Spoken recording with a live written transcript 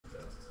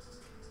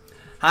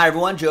Hi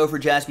everyone, Joe for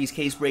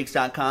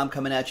JaspysCaseBreaks.com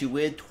coming at you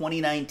with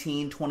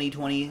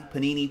 2019-2020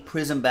 Panini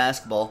Prizm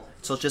Basketball.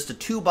 So it's just a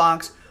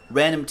two-box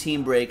random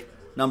team break,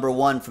 number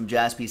one from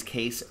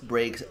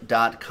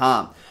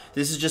JaspysCaseBreaks.com.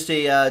 This is just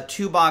a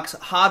two-box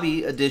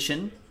hobby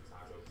edition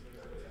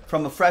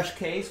from a fresh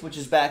case, which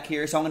is back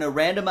here. So I'm going to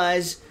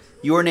randomize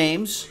your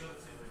names,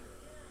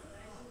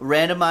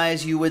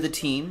 randomize you with a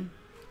team,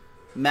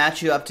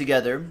 match you up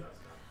together,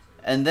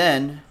 and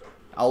then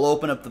I'll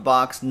open up the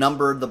box,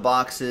 number the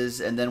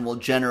boxes, and then we'll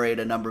generate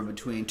a number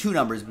between two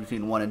numbers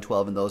between 1 and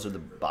 12, and those are the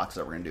boxes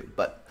that we're going to do.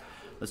 But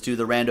let's do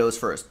the randos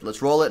first.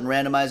 Let's roll it and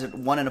randomize it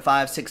 1 and a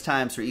 5, 6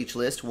 times for each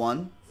list.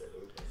 1,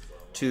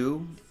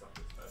 2,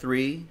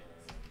 3,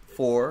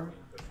 4,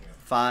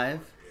 5,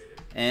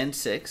 and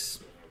 6.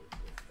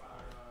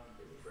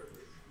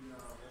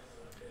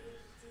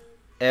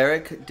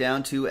 Eric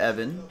down to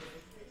Evan.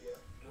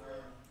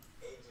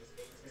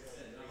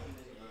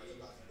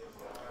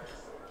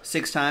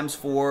 Six times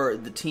for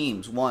the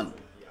teams. 1,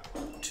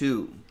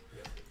 2,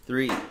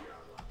 3,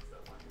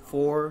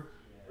 4,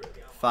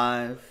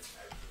 5,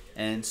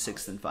 and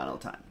 6th and final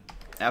time.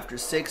 After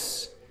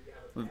 6,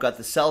 we've got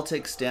the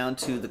Celtics down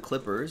to the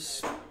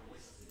Clippers.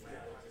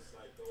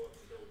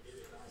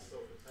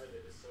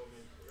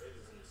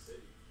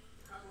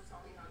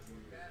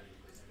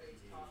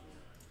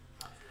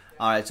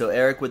 Alright, so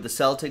Eric with the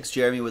Celtics,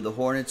 Jeremy with the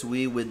Hornets,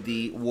 we with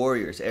the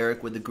Warriors.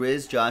 Eric with the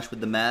Grizz, Josh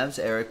with the Mavs,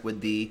 Eric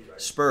with the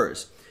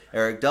Spurs.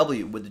 Eric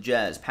W. with the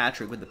Jazz,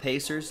 Patrick with the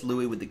Pacers,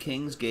 Louis with the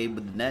Kings, Gabe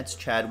with the Nets,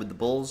 Chad with the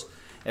Bulls.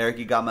 Eric,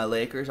 you got my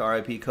Lakers,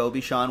 R.I.P.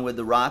 Kobe. Sean with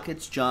the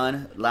Rockets,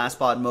 John, Last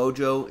Spot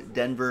Mojo,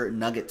 Denver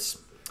Nuggets.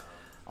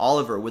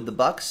 Oliver with the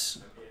Bucks,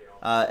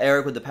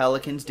 Eric with the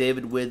Pelicans,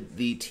 David with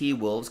the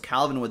T-Wolves,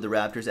 Calvin with the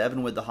Raptors,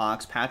 Evan with the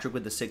Hawks, Patrick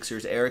with the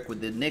Sixers, Eric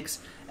with the Knicks,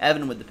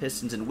 Evan with the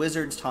Pistons and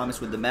Wizards, Thomas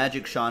with the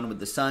Magic, Sean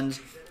with the Suns,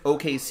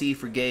 OKC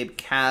for Gabe,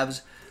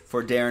 Cavs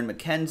for Darren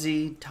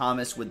McKenzie,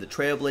 Thomas with the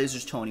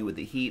Trailblazers, Tony with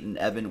the Heat, and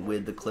Evan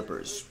with the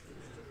Clippers.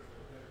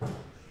 All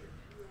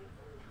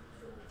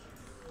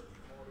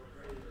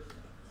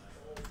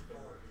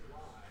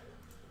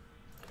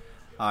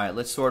right,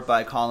 let's sort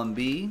by column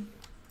B.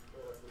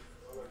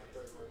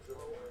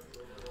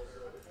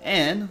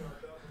 And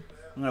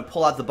I'm going to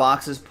pull out the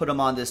boxes, put them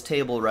on this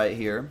table right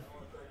here.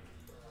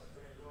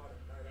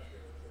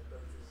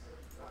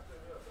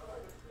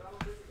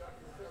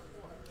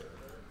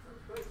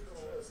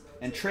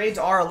 And trades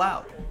are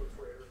allowed.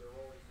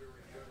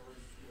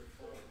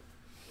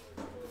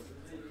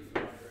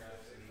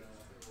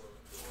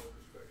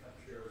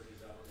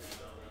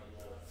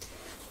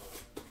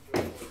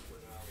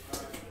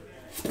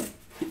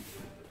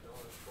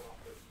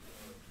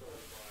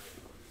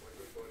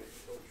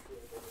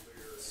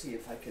 Let's see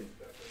if I could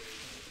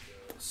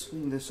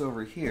swing this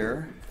over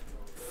here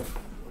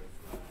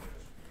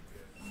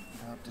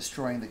without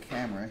destroying the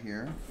camera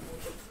here.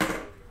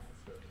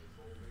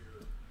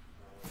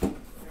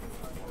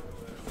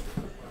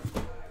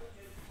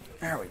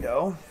 There we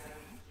go.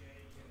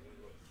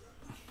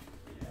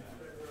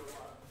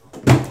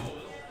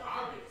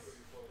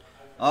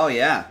 Oh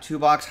yeah,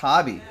 two-box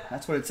hobby.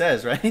 That's what it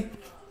says, right?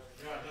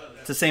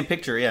 It's the same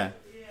picture, yeah.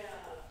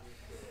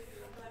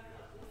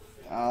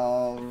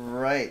 All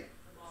right.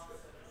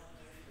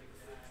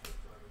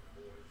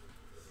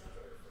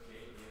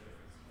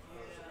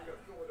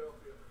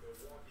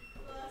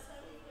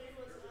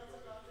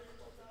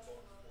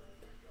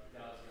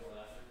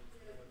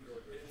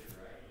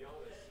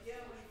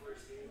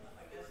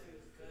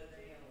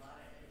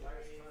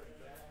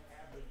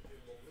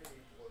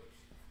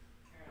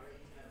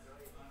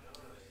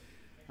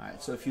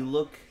 Alright, so if you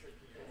look,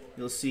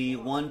 you'll see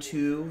 1,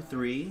 2,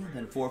 3,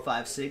 then 4,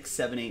 5, 6,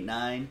 7, 8,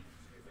 9,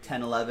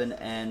 10, 11,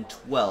 and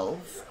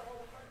 12.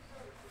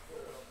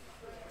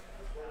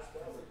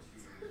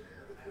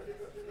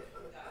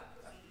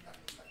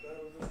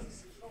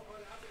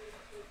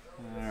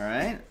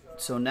 Alright,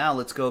 so now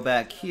let's go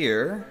back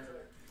here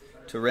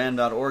to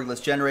random.org.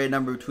 Let's generate a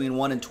number between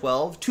 1 and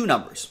 12, two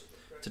numbers.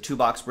 It's a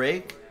two-box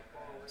break.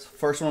 So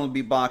first one will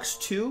be box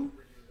 2.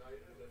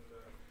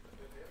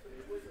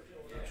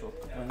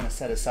 I'm going to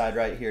set aside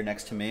right here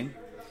next to me.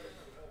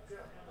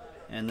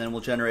 And then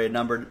we'll generate a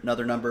number,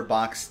 another number,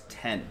 box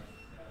 10,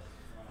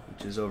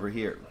 which is over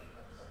here.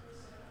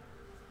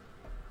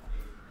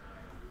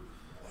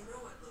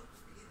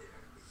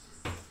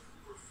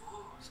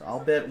 So I'll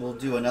bet we'll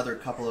do another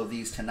couple of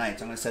these tonight.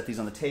 So I'm going to set these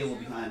on the table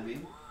behind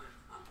me.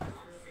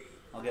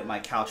 I'll get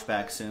my couch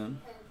back soon.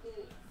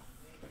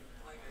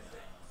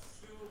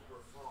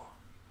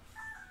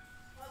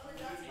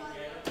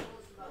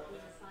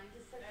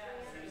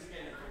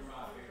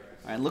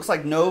 All right, looks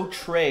like no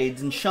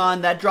trades. And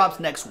Sean, that drops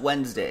next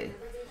Wednesday,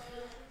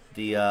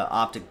 the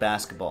Optic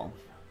Basketball.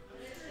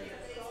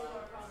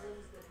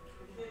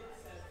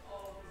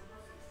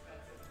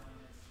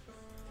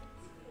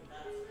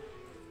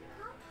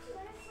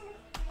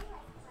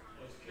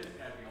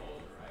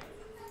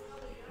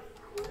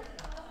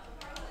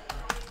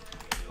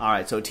 All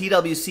right, so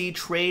TWC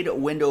trade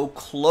window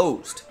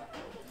closed.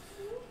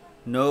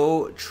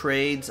 No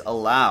trades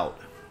allowed.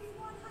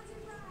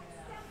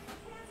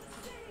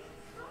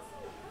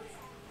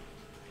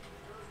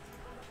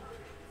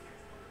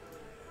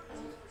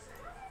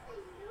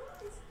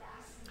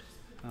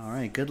 All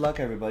right, good luck,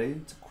 everybody.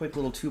 It's a quick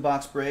little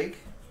 2-box break.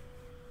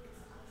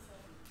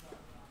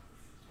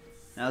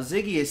 Now,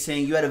 Ziggy is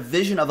saying you had a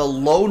vision of a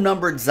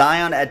low-numbered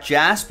Zion at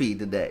Jaspy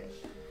today.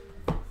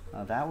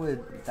 That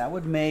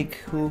would make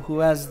who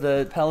has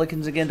the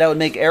Pelicans again? That would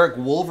make Eric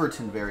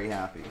Wolverton very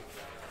happy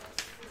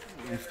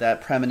if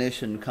that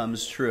premonition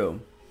comes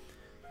true.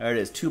 There it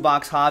is,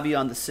 2-box hobby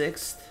on the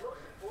 6th.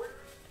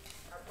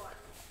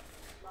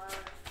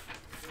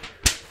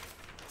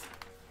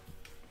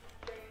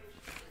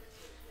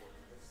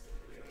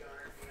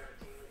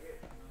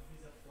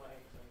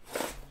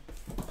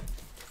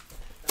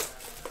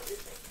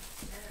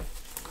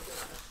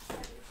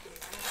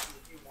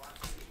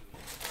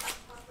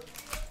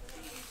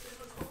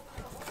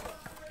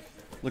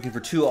 Looking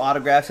for 2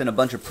 autographs and a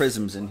bunch of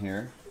Prizms in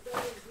here.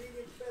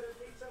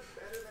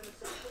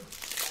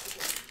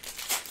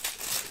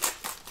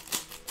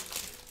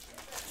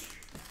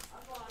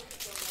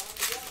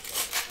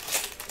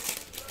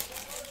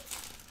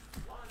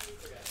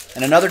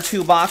 And another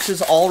 2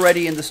 boxes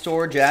already in the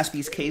store,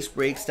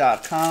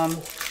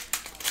 jaspyscasebreaks.com.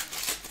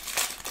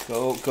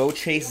 Go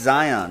chase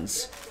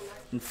Zions.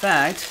 In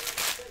fact,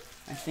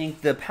 I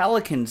think the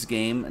Pelicans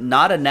game,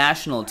 not a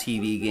national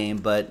TV game,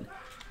 but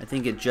I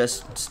think it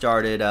just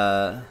started.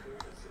 It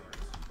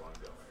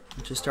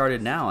just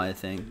started now, I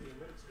think.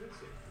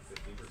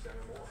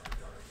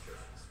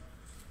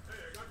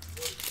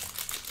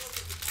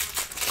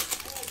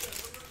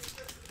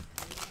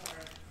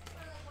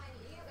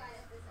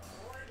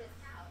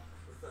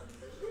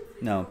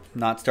 No,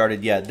 not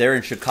started yet. They're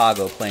in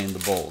Chicago playing the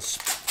Bulls.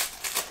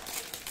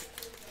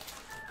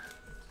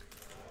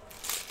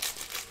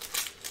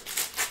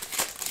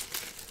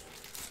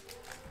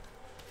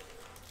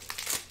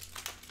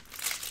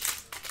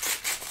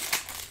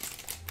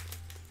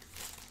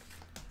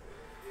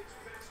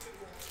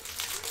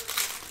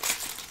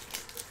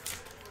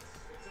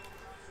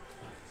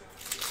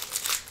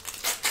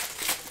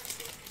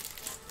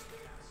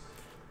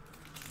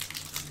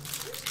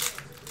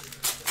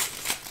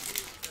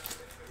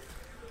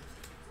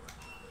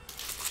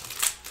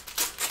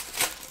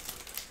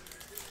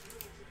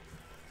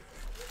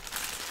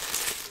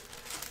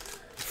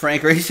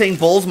 Frank, are you saying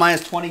Bulls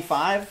minus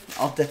 25?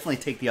 I'll definitely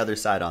take the other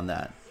side on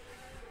that.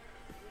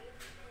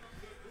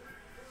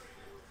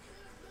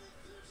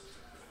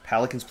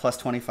 Pelicans plus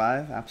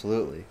 25?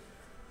 Absolutely.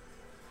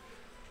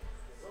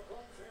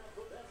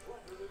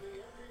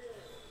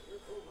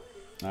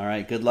 All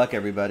right, good luck,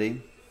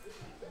 everybody.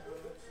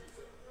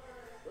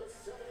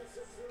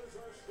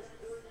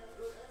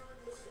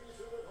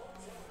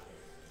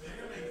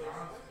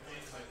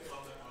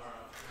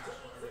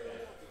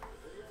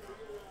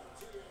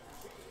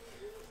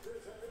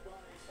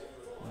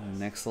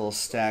 Next little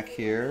stack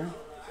here.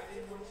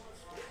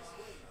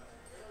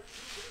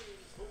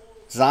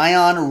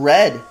 Zion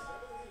Red.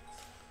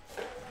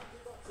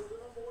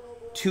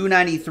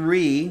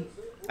 293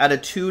 out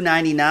of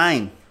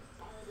 299.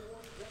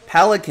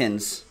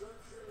 Pelicans.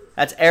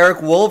 That's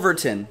Eric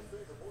Wolverton.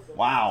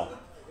 Wow.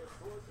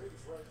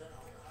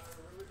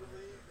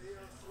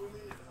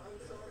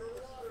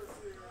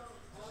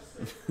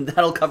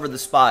 That'll cover the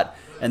spot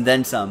and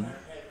then some.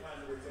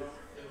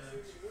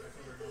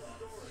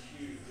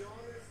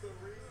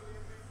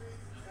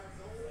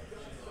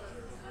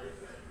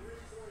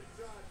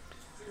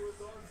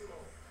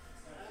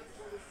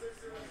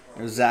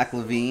 There's Zach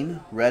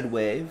LaVine, Red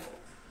Wave.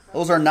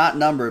 Those are not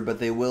numbered, but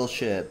they will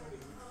ship.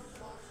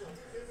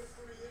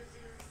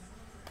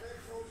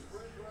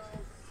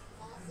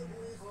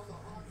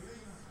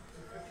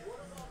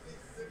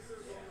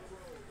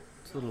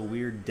 It's a little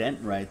weird dent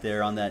right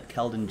there on that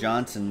Keldon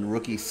Johnson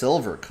rookie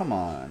silver. Come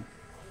on.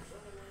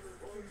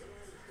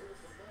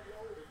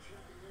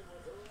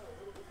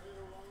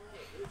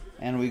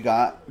 And we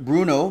got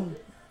Bruno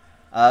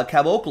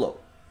Caboclo,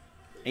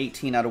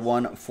 18 out of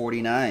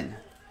 149.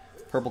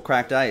 Purple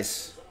cracked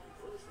ice.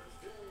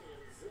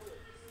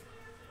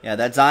 Yeah,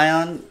 that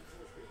Zion,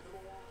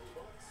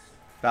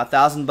 about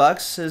 $1,000,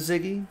 says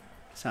Ziggy.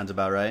 Sounds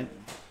about right.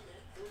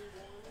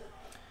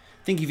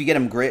 I think if you get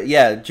them great,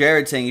 yeah.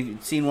 Jared saying if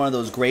you've seen one of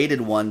those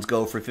graded ones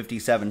go for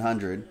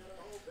 $5,700.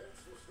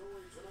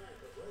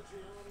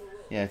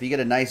 Yeah, if you get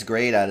a nice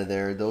grade out of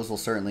there, those will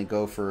certainly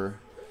go for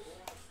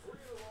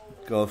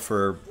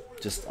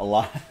just a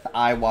lot,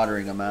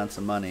 eye-watering amounts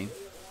of money.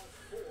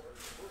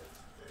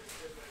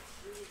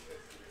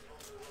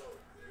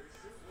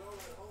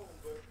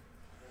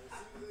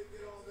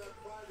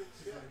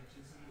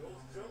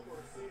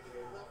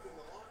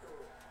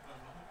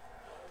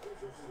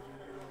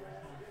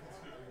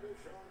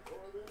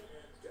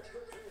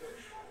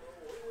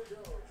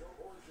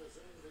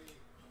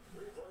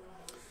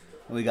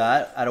 We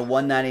got, out of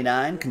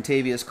 199,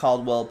 Contavious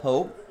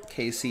Caldwell-Pope,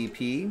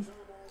 KCP.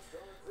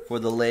 For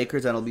the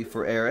Lakers, that'll be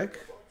for Eric.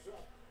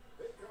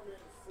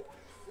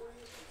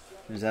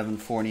 There's Evan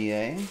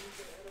Fournier.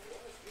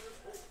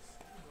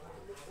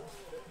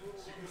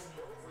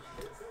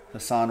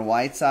 Hassan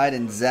Whiteside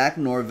and Zach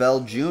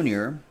Norvell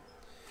Jr.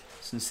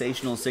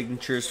 Sensational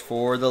signatures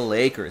for the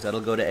Lakers.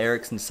 That'll go to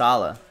Eric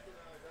Sensala.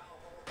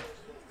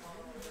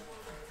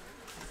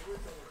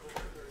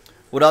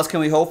 What else can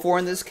we hope for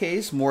in this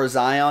case? More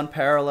Zion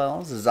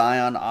parallels,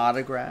 Zion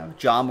autograph,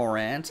 John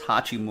Morant,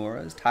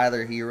 Hachimuras,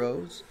 Tyler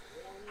Heroes,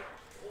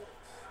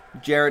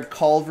 Jared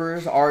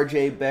Culver's,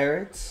 R.J.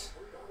 Barrett's,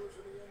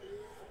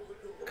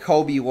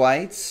 Kobe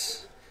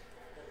White's,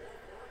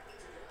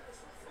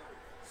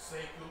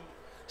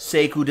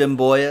 Sekou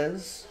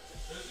Demboya's.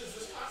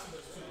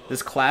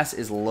 This class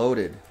is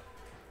loaded.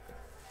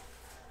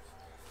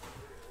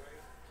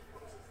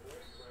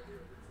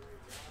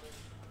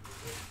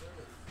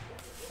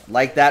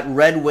 Like that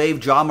red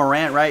wave John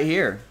Morant right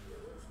here.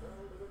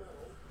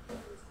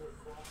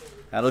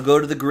 That'll go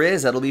to the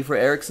Grizz. That'll be for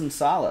Erickson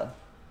Sala.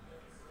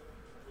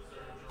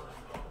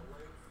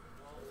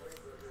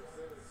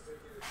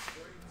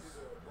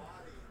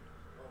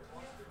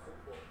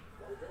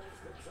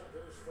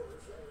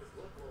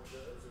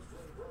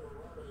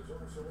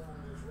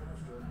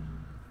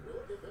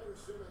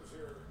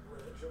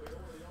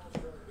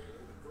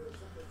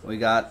 We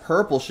got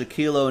purple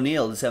Shaquille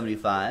O'Neal to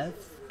 75.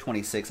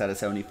 26 out of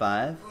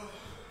 75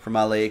 for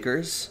my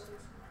Lakers.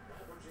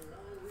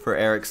 For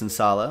Erickson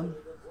Sala.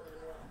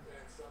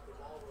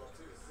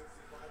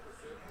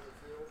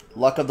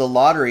 Luck of the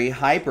Lottery,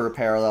 hyper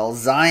parallel,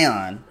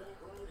 Zion.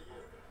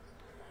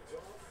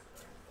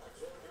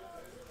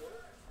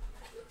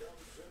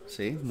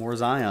 See, more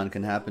Zion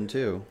can happen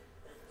too.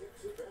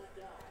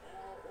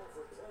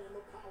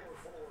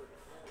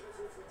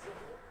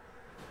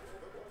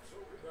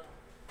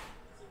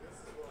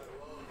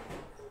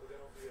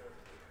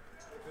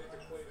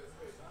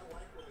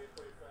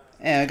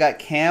 And I got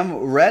Cam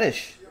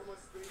Reddish.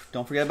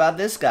 Don't forget about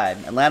this guy.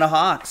 Atlanta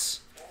Hawks.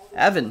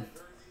 Evan.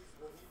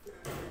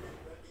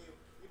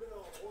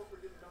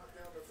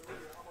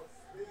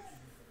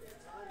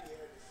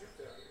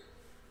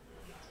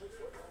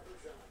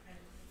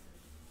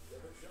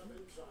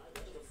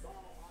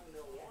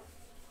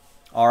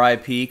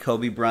 R.I.P.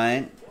 Kobe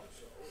Bryant.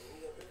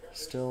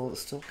 Still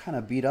kind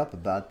of beat up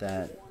about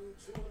that.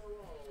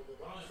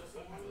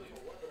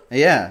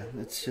 Yeah,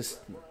 it's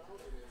just...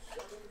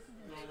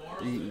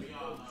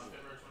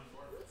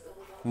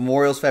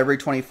 Memorial's February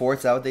 24th,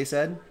 is that what they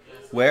said?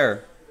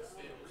 Where?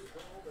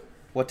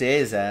 What day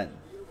is that?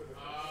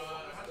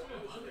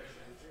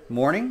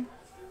 Morning?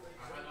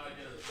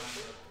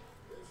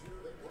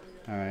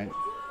 Alright.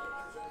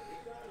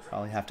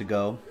 Probably have to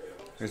go.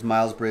 There's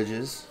Miles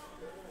Bridges.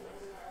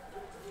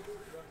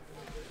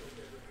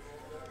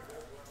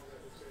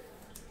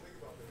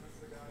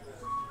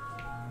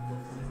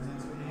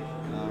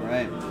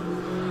 Alright.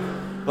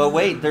 But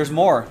wait, there's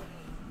more.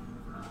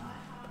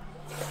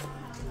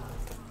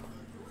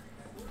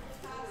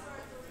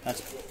 That's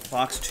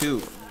box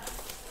 2.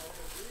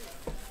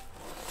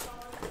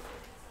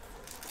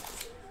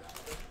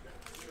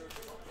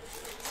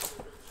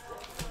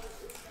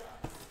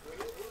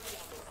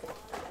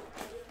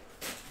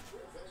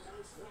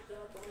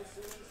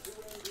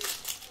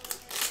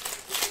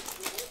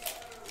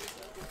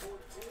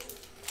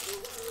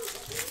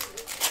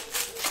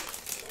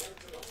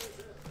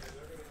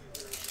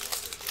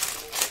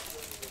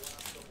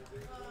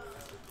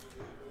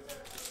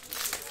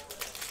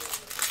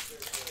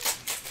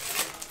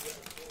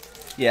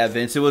 Yeah,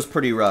 Vince, it was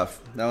pretty rough.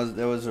 It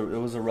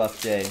was a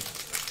rough day.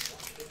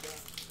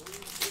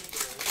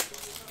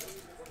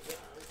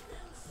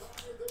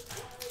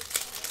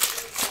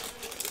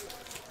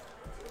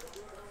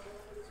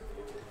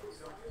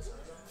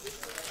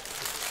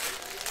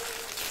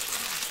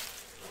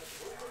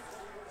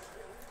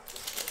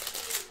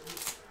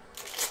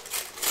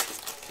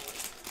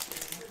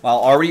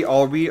 Wow, are we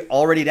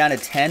already down to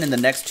 10 in the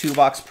next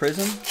 2-box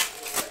Prizm?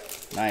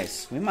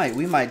 Nice. We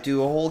might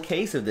do a whole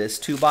case of this,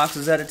 2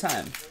 boxes at a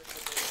time.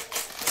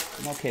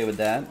 I'm okay with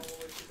that.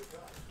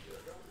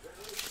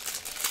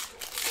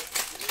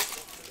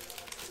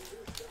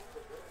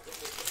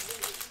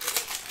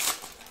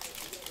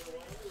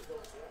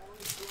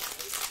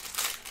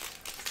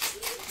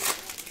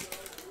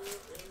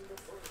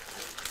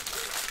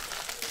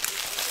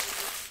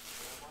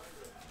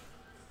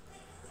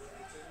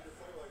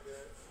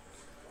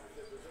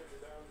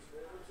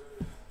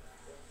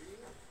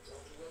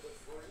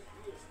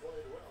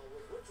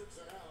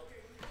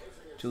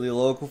 Julia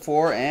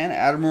Okafor and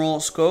Admiral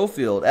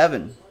Schofield.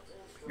 Evan.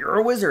 You're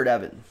a wizard,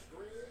 Evan.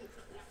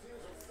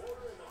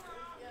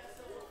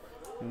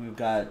 And we've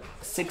got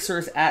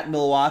Sixers at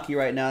Milwaukee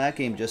right now. That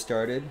game just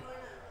started.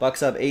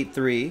 Bucks up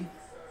 8-3.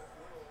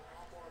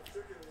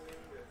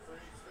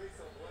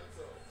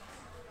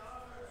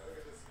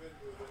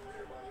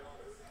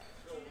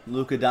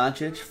 Luka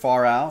Doncic,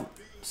 far out.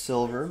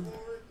 Silver.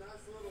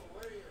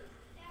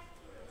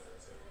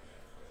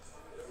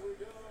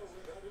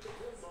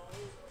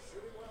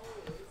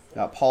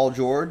 Got Paul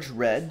George,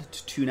 red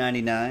to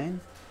 299.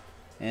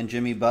 And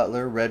Jimmy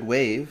Butler, red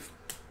wave.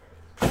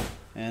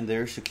 And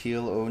there's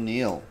Shaquille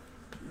O'Neal.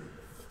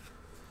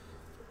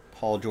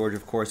 Paul George,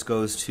 of course,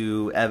 goes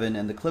to Evan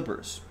and the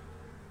Clippers.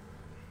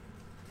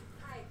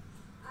 Hi.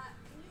 Can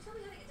you tell me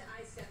how to get to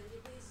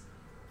I-70, please?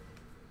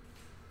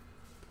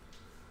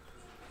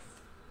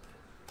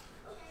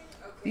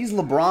 Okay. These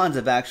LeBrons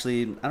have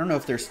actually, I don't know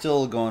if they're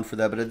still going for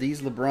that, but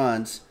these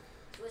LeBrons,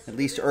 at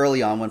least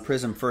early on when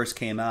Prizm first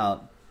came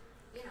out,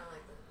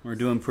 were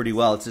doing pretty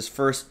well. It's his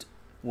first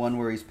one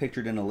where he's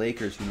pictured in a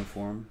Lakers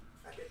uniform.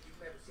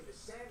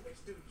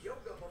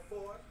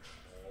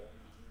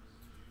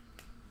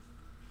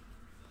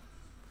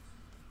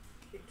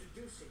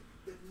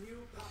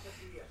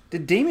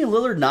 Did Damian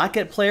Lillard not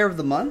get Player of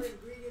the Month?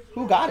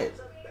 Who got it?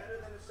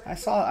 I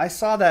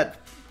saw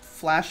that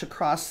flash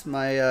across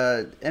my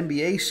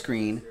NBA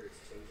screen,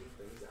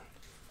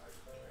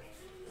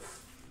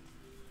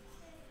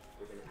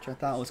 which I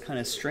thought was kind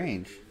of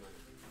strange.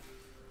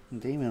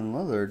 Damian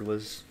Lillard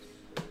was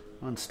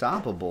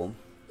unstoppable.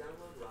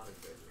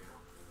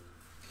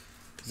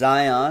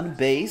 Zion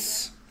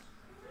base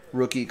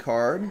rookie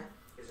card.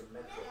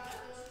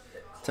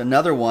 It's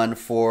another one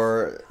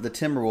for the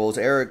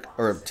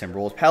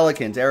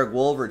Pelicans. Eric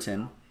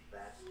Wolverton.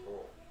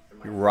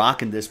 You're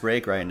rocking this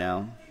break right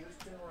now.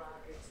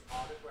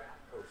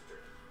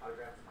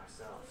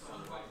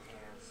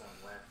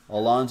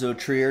 Alonzo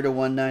Trier to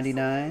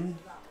 199.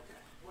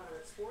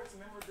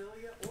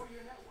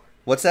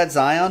 What's that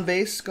Zion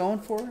base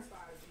going for?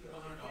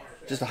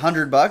 Just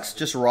 $100,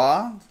 just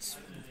raw?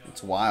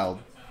 It's wild.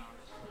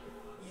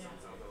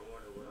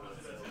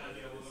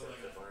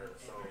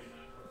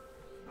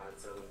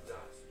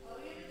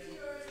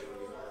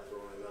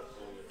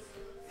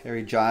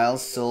 Harry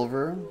Giles,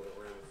 silver.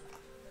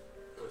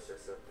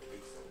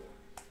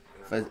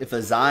 If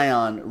a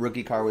Zion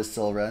rookie card was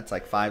silver, it's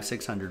like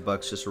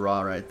 $500-600 just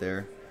raw right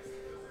there.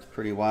 It's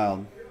pretty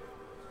wild.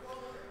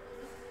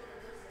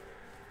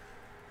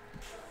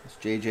 It's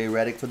J.J.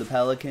 Redick for the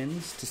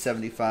Pelicans to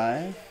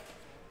 75.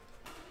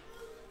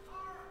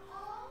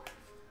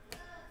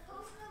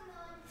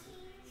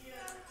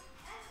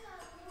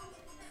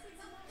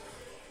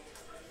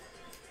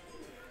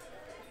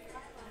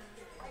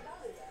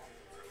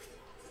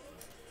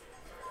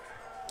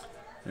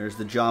 There's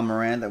the John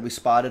Morant that we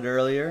spotted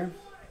earlier.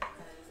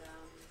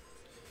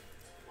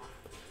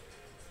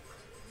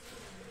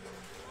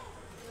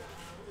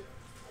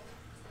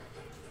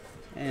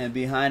 And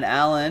behind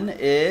Allen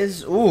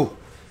is, thought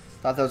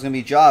that was going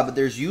to be Ja, but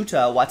there's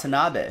Yuta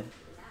Watanabe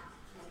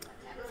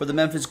for the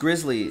Memphis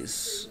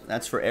Grizzlies.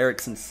 That's for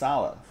Erickson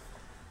Sala.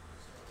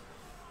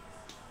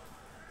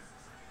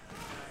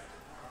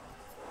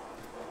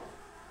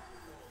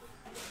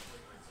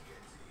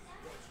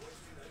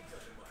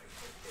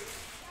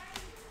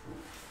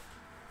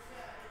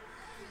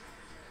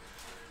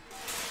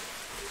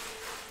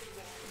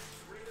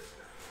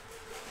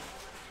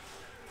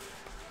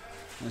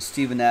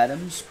 Steven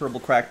Adams, purple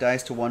cracked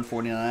ice to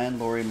 149.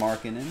 Lauri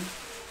Markkanen.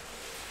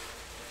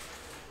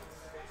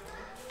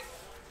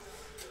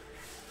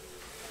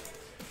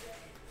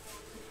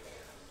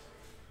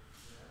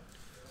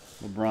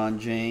 LeBron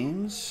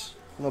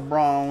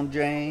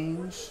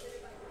James.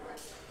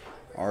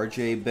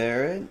 R.J.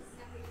 Barrett.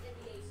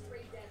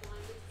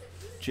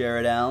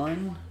 Jared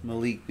Allen.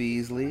 Malik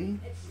Beasley.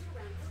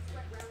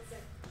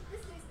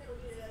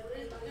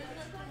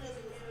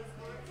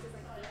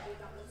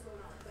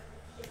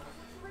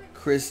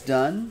 Chris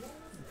Dunn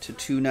to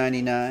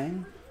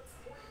 299.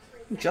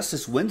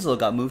 Justice Winslow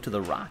got moved to the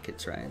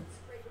Rockets, right?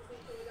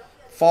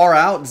 Far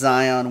out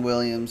Zion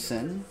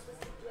Williamson.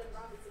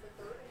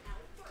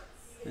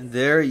 And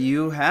there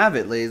you have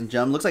it, ladies and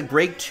gentlemen. Looks like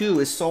break 2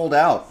 is sold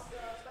out.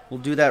 We'll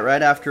do that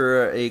right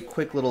after a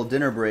quick little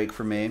dinner break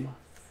for me.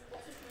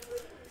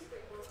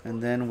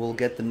 And then we'll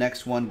get the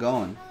next one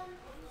going.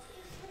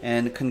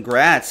 And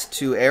congrats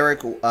to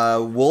Eric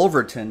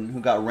Wolverton,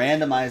 who got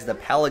randomized the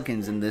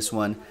Pelicans in this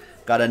one.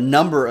 Got a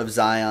number of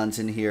Zions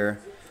in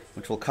here,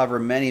 which will cover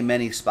many,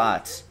 many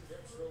spots.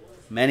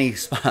 Many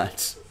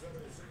spots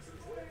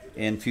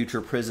in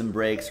future Prizm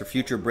breaks or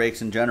future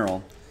breaks in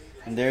general.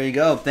 And there you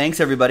go.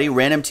 Thanks, everybody.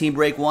 Random Team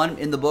Break 1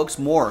 in the books.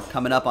 More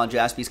coming up on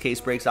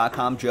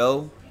JaspysCaseBreaks.com.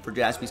 Joe for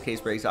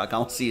JaspysCaseBreaks.com.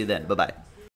 We'll see you then. Bye-bye.